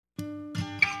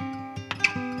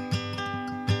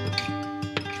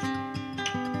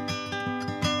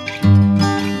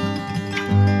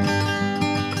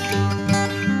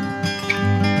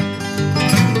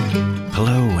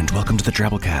the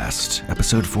Drabblecast,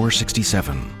 episode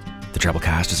 467. The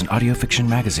Drabblecast is an audio fiction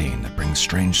magazine that brings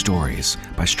strange stories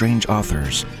by strange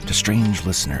authors to strange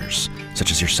listeners,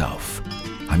 such as yourself.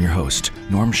 I'm your host,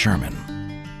 Norm Sherman.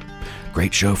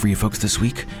 Great show for you folks this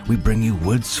week. We bring you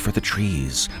Woods for the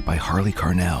Trees by Harley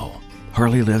Carnell.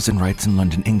 Harley lives and writes in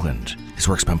London, England. His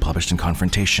work's been published in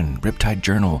Confrontation, Riptide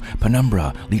Journal,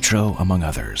 Penumbra, Litro, among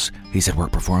others. He's had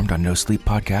work performed on No Sleep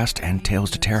Podcast and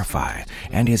Tales to Terrify,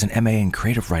 and he has an MA in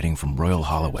Creative Writing from Royal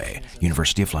Holloway,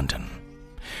 University of London.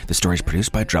 The story is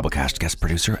produced by Drabblecast guest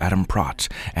producer Adam Prott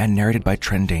and narrated by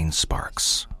Trendane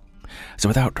Sparks. So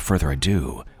without further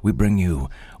ado, we bring you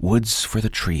Woods for the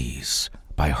Trees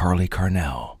by Harley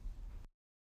Carnell.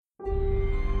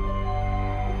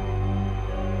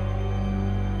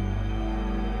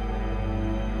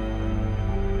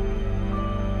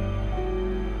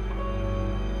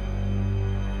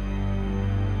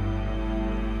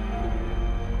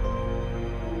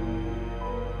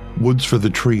 Woods for the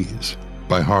Trees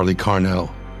by Harley Carnell.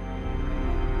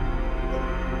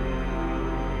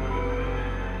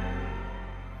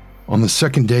 On the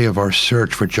second day of our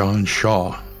search for John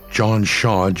Shaw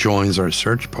joins our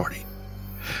search party.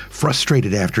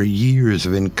 Frustrated after years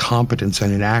of incompetence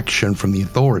and inaction from the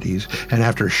authorities, and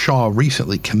after Shaw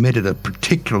recently committed a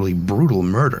particularly brutal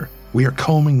murder, we are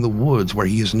combing the woods where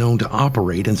he is known to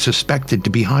operate and suspected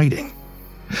to be hiding.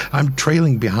 I'm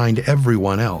trailing behind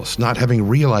everyone else, not having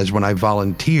realized when I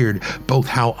volunteered both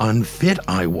how unfit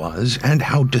I was and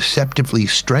how deceptively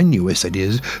strenuous it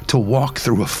is to walk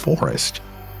through a forest.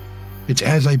 It's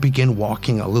as I begin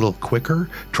walking a little quicker,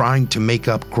 trying to make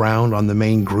up ground on the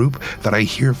main group, that I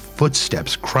hear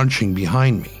footsteps crunching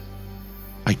behind me.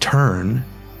 I turn,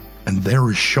 and there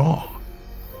is Shaw.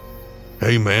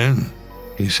 "Hey, man,"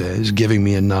 he says, giving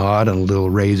me a nod and a little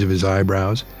raise of his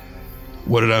eyebrows.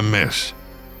 "What did I miss?"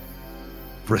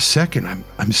 For a second,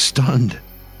 I'm stunned.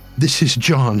 This is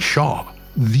John Shaw,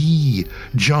 the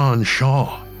John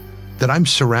Shaw. That I'm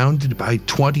surrounded by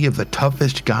 20 of the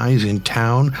toughest guys in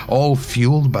town, all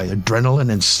fueled by adrenaline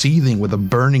and seething with a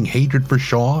burning hatred for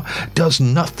Shaw, does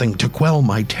nothing to quell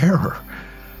my terror.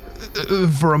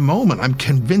 For a moment, I'm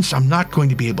convinced I'm not going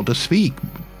to be able to speak.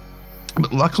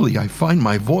 But luckily, I find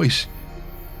my voice.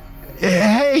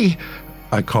 "Hey!"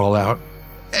 I call out.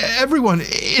 "Everyone,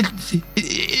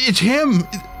 it's him.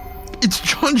 It's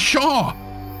John Shaw."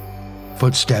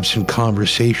 Footsteps and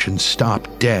conversation stop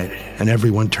dead, and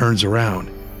everyone turns around.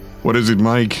 "What is it,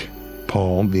 Mike?"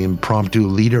 Paul, the impromptu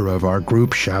leader of our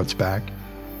group, shouts back.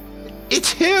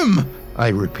 "It's him," I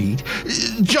repeat.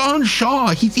 "John Shaw,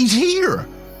 he's here."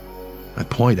 I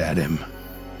point at him.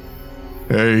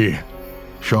 "Hey,"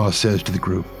 Shaw says to the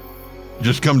group.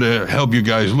 "Just come to help you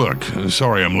guys look.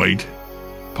 Sorry I'm late."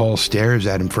 Paul stares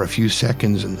at him for a few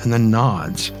seconds and then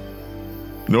nods.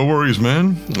 "No worries,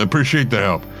 man. I appreciate the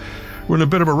help. We're in a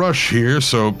bit of a rush here,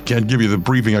 so can't give you the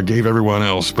briefing I gave everyone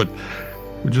else, but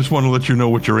we just want to let you know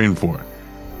what you're in for.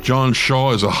 John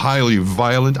Shaw is a highly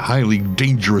violent, highly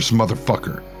dangerous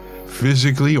motherfucker.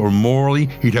 Physically or morally,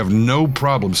 he'd have no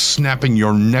problem snapping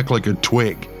your neck like a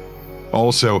twig.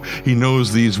 Also, he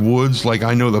knows these woods like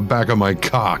I know the back of my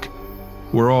cock.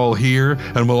 We're all here,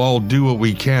 and we'll all do what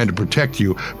we can to protect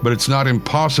you, but it's not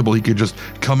impossible he could just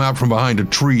come out from behind a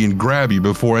tree and grab you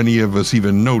before any of us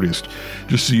even noticed,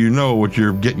 just so you know what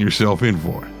you're getting yourself in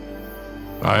for."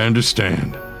 "I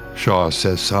understand," Shaw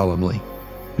says solemnly.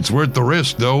 "It's worth the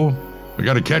risk, though. We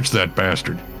gotta catch that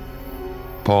bastard."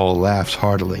 Paul laughs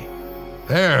heartily.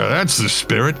 "There, that's the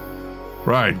spirit.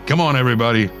 Right, come on,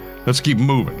 everybody. Let's keep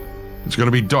moving. It's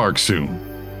gonna be dark soon."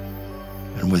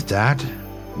 And with that,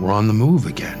 we're on the move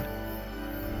again.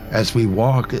 As we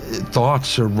walk,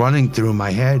 thoughts are running through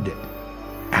my head.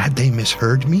 Had they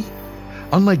misheard me?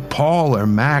 Unlike Paul or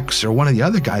Max or one of the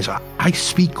other guys, I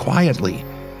speak quietly.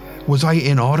 Was I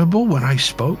inaudible when I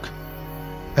spoke?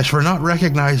 As for not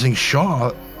recognizing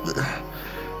Shaw,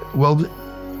 well,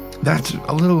 that's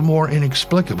a little more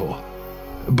inexplicable.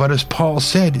 But as Paul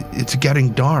said, it's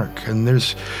getting dark, and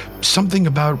there's something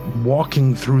about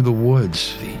walking through the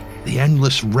woods, the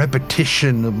endless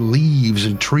repetition of leaves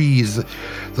and trees,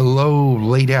 the low,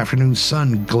 late afternoon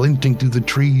sun glinting through the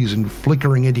trees and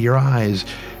flickering into your eyes,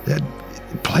 that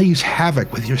plays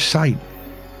havoc with your sight.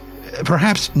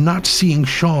 Perhaps not seeing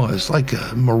Shaw is like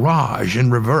a mirage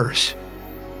in reverse.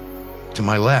 To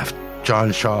my left,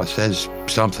 John Shaw says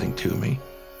something to me.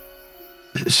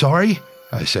 "Sorry?"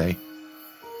 I say.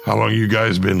 "How long you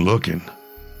guys been looking?"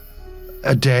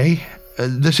 "A day.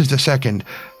 This is the second."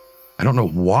 I don't know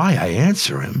why I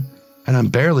answer him, and I'm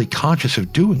barely conscious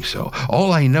of doing so.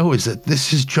 All I know is that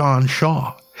this is John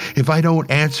Shaw. If I don't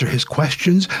answer his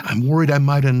questions, I'm worried I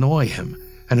might annoy him,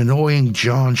 An annoying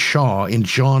John Shaw in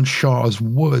John Shaw's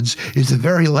woods is the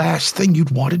very last thing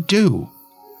you'd want to do.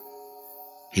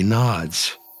 He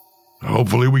nods.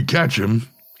 Hopefully we catch him,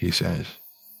 he says.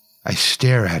 I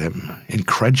stare at him,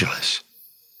 incredulous.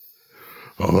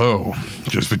 Although,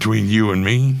 just between you and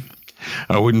me,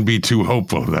 I wouldn't be too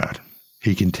hopeful of that,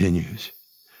 he continues.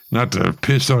 Not to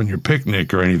piss on your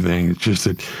picnic or anything, it's just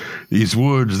that these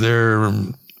woods, they're...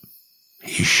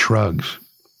 He shrugs.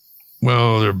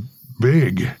 Well, they're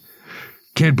big.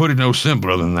 Can't put it no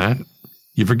simpler than that.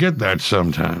 You forget that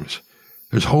sometimes.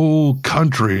 This whole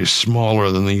country is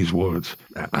smaller than these woods.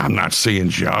 I'm not saying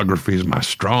geography is my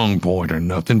strong point or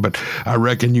nothing, but I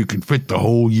reckon you could fit the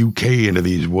whole UK into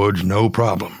these woods, no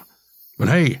problem. But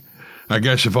hey, I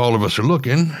guess if all of us are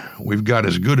looking, we've got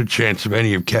as good a chance of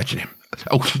any of catching him.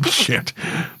 Oh, shit.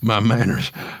 My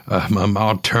manners. My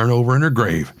ma turn over in her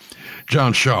grave.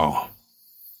 John Shaw.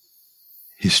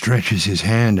 He stretches his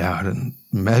hand out, and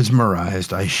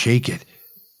mesmerized, I shake it.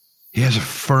 He has a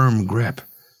firm grip.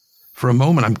 For a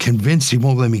moment, I'm convinced he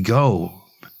won't let me go.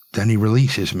 But then he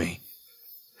releases me.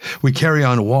 We carry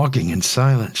on walking in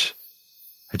silence.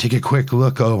 I take a quick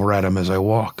look over at him as I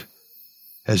walk.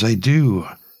 As I do,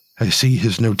 I see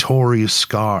his notorious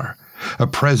scar, a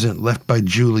present left by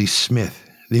Julie Smith,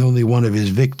 the only one of his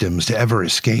victims to ever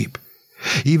escape.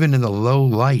 Even in the low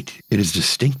light, it is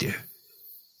distinctive.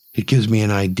 It gives me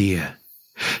an idea.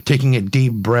 Taking a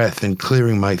deep breath and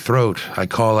clearing my throat, I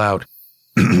call out,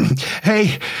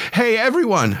 Hey,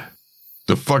 everyone!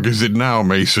 The fuck is it now,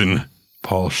 Mason?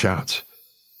 Paul shouts.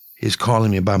 He's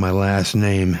calling me by my last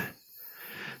name.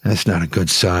 That's not a good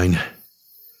sign.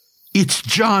 It's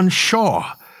John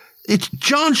Shaw. It's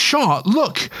John Shaw.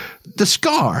 Look, the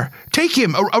scar. Take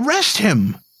him. Arrest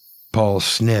him. Paul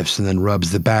sniffs and then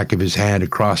rubs the back of his hand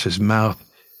across his mouth.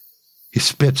 He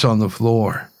spits on the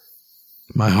floor.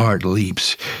 My heart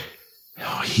leaps.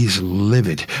 Oh, he's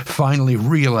livid, finally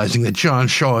realizing that John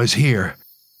Shaw is here.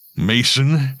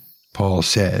 Mason, Paul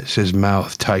says, his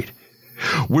mouth tight.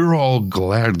 We're all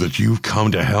glad that you've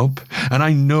come to help, and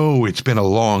I know it's been a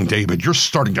long day, but you're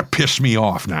starting to piss me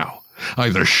off now.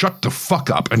 Either shut the fuck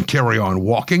up and carry on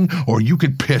walking, or you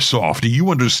can piss off. Do you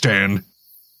understand?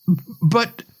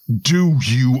 But... Do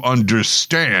you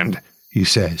understand? He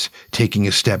says, taking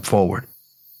a step forward.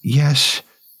 Yes,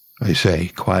 I say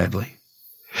quietly.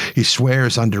 He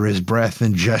swears under his breath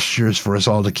and gestures for us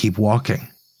all to keep walking.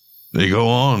 They go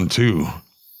on, too,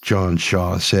 John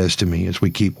Shaw says to me as we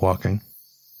keep walking.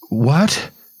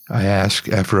 What? I ask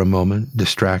after a moment,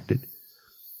 distracted.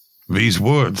 These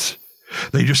woods,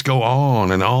 they just go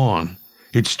on and on.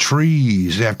 It's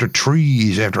trees after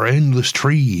endless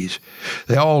trees.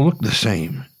 They all look the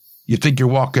same. You think you're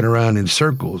walking around in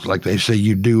circles like they say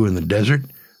you do in the desert,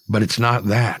 but it's not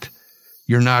that.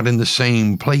 You're not in the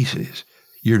same places.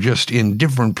 You're just in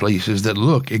different places that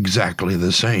look exactly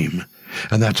the same.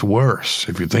 And that's worse,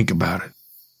 if you think about it.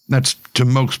 That's to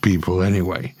most people,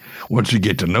 anyway. Once you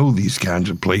get to know these kinds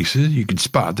of places, you can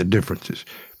spot the differences.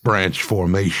 Branch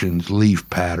formations, leaf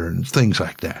patterns, things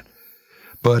like that.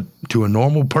 But to a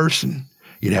normal person,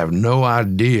 you'd have no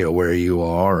idea where you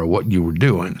are or what you were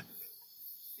doing.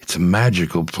 It's a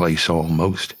magical place,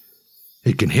 almost.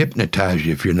 It can hypnotize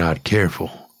you if you're not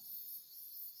careful.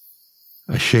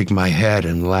 I shake my head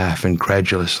and laugh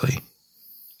incredulously.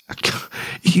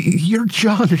 You're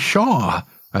John Shaw,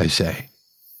 I say.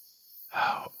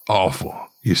 Awful,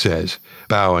 he says,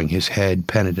 bowing his head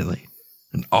penitently.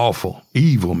 An awful,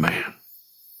 evil man.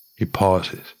 He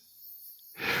pauses.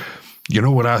 You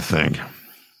know what I think?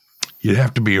 You'd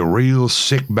have to be a real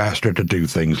sick bastard to do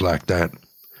things like that.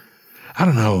 I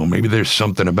don't know, maybe there's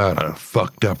something about a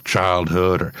fucked up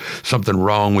childhood or something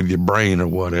wrong with your brain or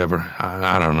whatever.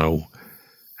 I don't know.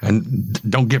 And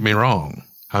don't get me wrong.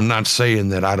 I'm not saying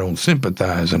that I don't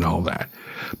sympathize and all that.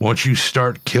 Once you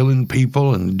start killing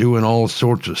people and doing all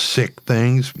sorts of sick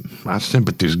things, my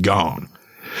sympathy's gone.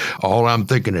 All I'm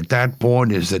thinking at that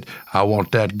point is that I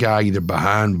want that guy either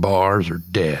behind bars or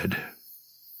dead.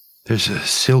 There's a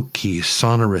silky,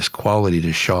 sonorous quality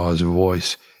to Shaw's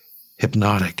voice.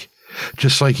 Hypnotic.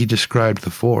 Just like he described the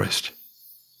forest.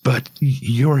 But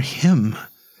you're him.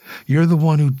 You're the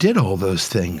one who did all those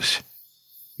things.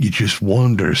 You just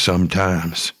wonder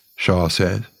sometimes, Shaw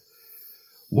says.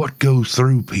 What goes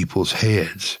through people's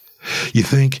heads? You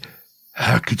think,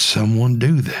 how could someone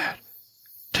do that?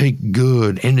 Take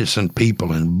good, innocent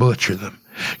people and butcher them.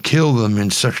 Kill them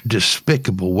in such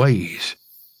despicable ways.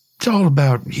 It's all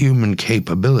about human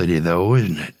capability, though,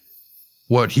 isn't it?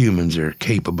 What humans are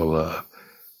capable of.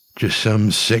 Just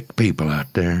some sick people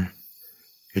out there.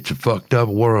 It's a fucked up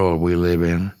world we live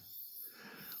in.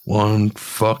 One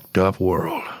fucked up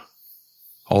world.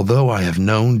 Although I have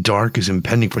known dark is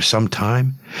impending for some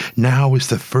time, now is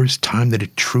the first time that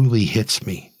it truly hits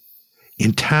me.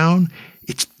 In town,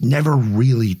 it's never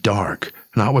really dark,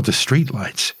 not with the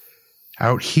streetlights.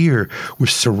 Out here, we're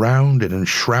surrounded and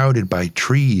shrouded by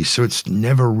trees, so it's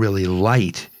never really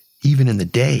light, even in the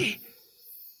day.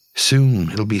 Soon,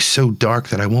 it'll be so dark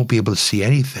that I won't be able to see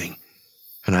anything,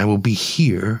 and I will be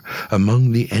here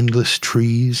among the endless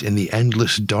trees in the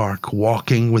endless dark,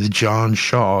 walking with John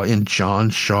Shaw in John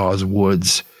Shaw's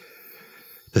woods.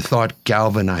 The thought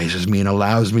galvanizes me and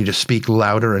allows me to speak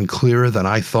louder and clearer than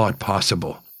I thought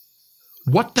possible.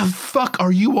 "What the fuck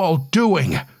are you all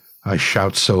doing?" I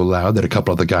shout so loud that a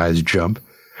couple of the guys jump.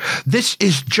 "This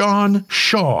is John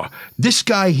Shaw. This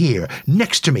guy here,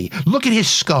 next to me. Look at his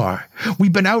scar.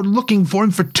 We've been out looking for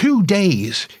him for 2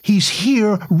 days. He's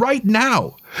here right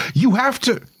now. You have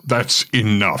to—" "That's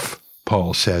enough,"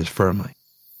 Paul says firmly.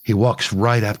 He walks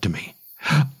right up to me.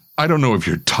 "I don't know if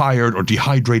you're tired or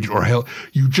dehydrated or hell,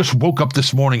 you just woke up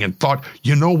this morning and thought,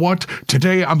 you know what?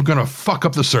 Today I'm gonna fuck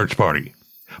up the search party.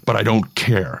 But I don't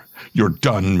care. You're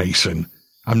done, Mason.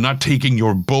 I'm not taking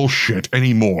your bullshit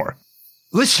anymore."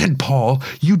 "Listen, Paul,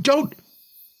 you don't—"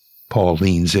 Paul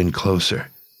leans in closer.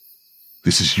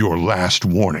 "This is your last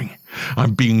warning.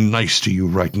 I'm being nice to you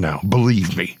right now.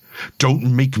 Believe me. Don't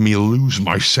make me lose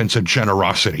my sense of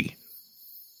generosity."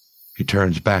 He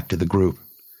turns back to the group.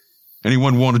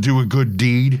 "Anyone want to do a good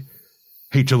deed?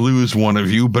 Hate to lose one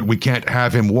of you, but we can't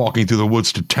have him walking through the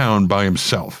woods to town by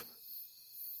himself."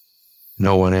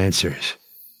 No one answers.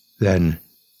 Then,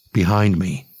 behind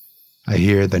me, I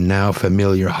hear the now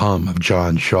familiar hum of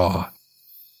John Shaw.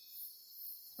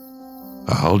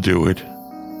 "I'll do it."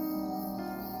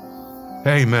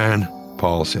 "Hey, man,"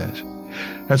 Paul says.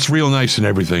 "That's real nice and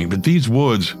everything, but these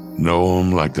woods know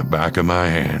 'em like the back of my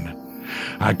hand.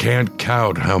 I can't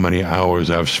count how many hours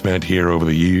I've spent here over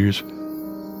the years.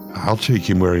 I'll take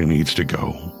him where he needs to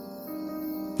go."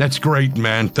 "That's great,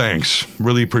 man. Thanks.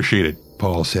 Really appreciate it,"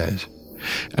 Paul says.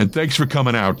 "And thanks for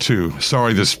coming out, too.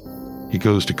 Sorry this—" He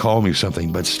goes to call me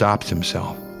something, but stops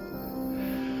himself.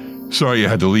 "Sorry you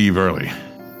had to leave early."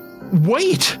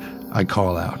 "Wait!" I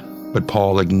call out, but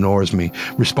Paul ignores me,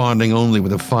 responding only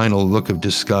with a final look of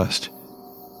disgust.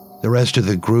 The rest of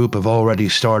the group have already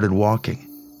started walking.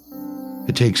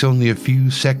 It takes only a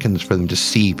few seconds for them to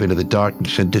seep into the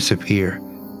darkness and disappear.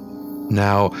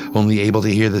 Now, only able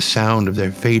to hear the sound of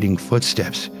their fading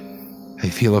footsteps, I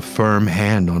feel a firm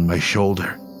hand on my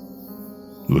shoulder.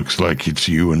 "Looks like it's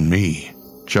you and me,"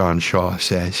 John Shaw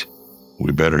says.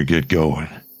 "We better get going.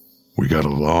 We got a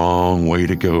long way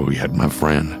to go yet, my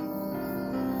friend."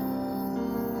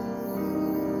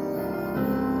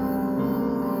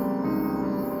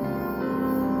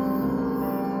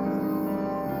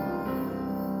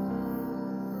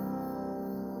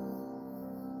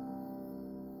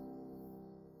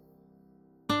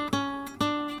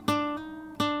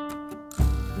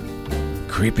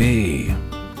 Creepy.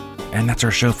 And that's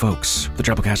our show, folks. The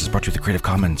Drabblecast is brought to you with the Creative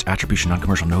Commons Attribution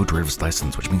Non-Commercial No Derivatives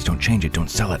License, which means don't change it, don't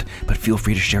sell it, but feel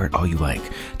free to share it all you like.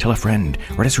 Tell a friend,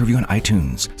 write us a review on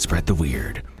iTunes, spread the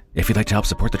weird. If you'd like to help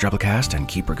support the Drabblecast and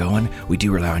keep her going, we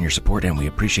do rely on your support and we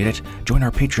appreciate it. Join our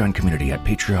Patreon community at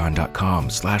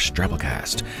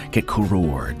patreon.com/Drabblecast. Get cool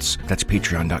rewards. That's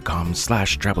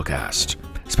patreon.com/Drabblecast.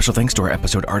 Special thanks to our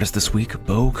episode artist this week,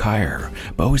 Bo Kyer.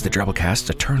 Bo is the Drabblecast's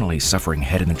eternally suffering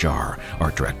head in the jar,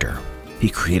 art director. He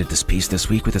created this piece this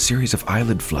week with a series of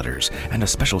eyelid flutters and a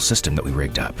special system that we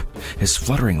rigged up. His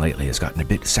fluttering lately has gotten a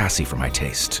bit sassy for my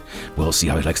taste. We'll see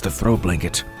how he likes to throw a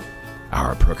blanket.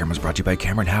 Our program was brought to you by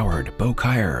Cameron Howard, Bo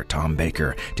Kyer, Tom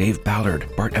Baker, Dave Ballard,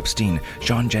 Bart Epstein,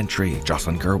 Sean Gentry,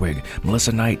 Jocelyn Gerwig,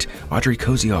 Melissa Knight, Audrey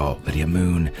Koziol, Lydia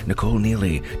Moon, Nicole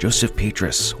Neely, Joseph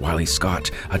Petrus, Wiley Scott,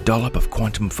 A Dollop of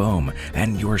Quantum Foam,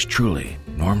 and yours truly,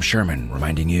 Norm Sherman,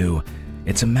 reminding you,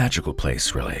 it's a magical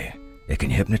place, really. It can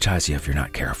hypnotize you if you're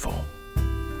not careful.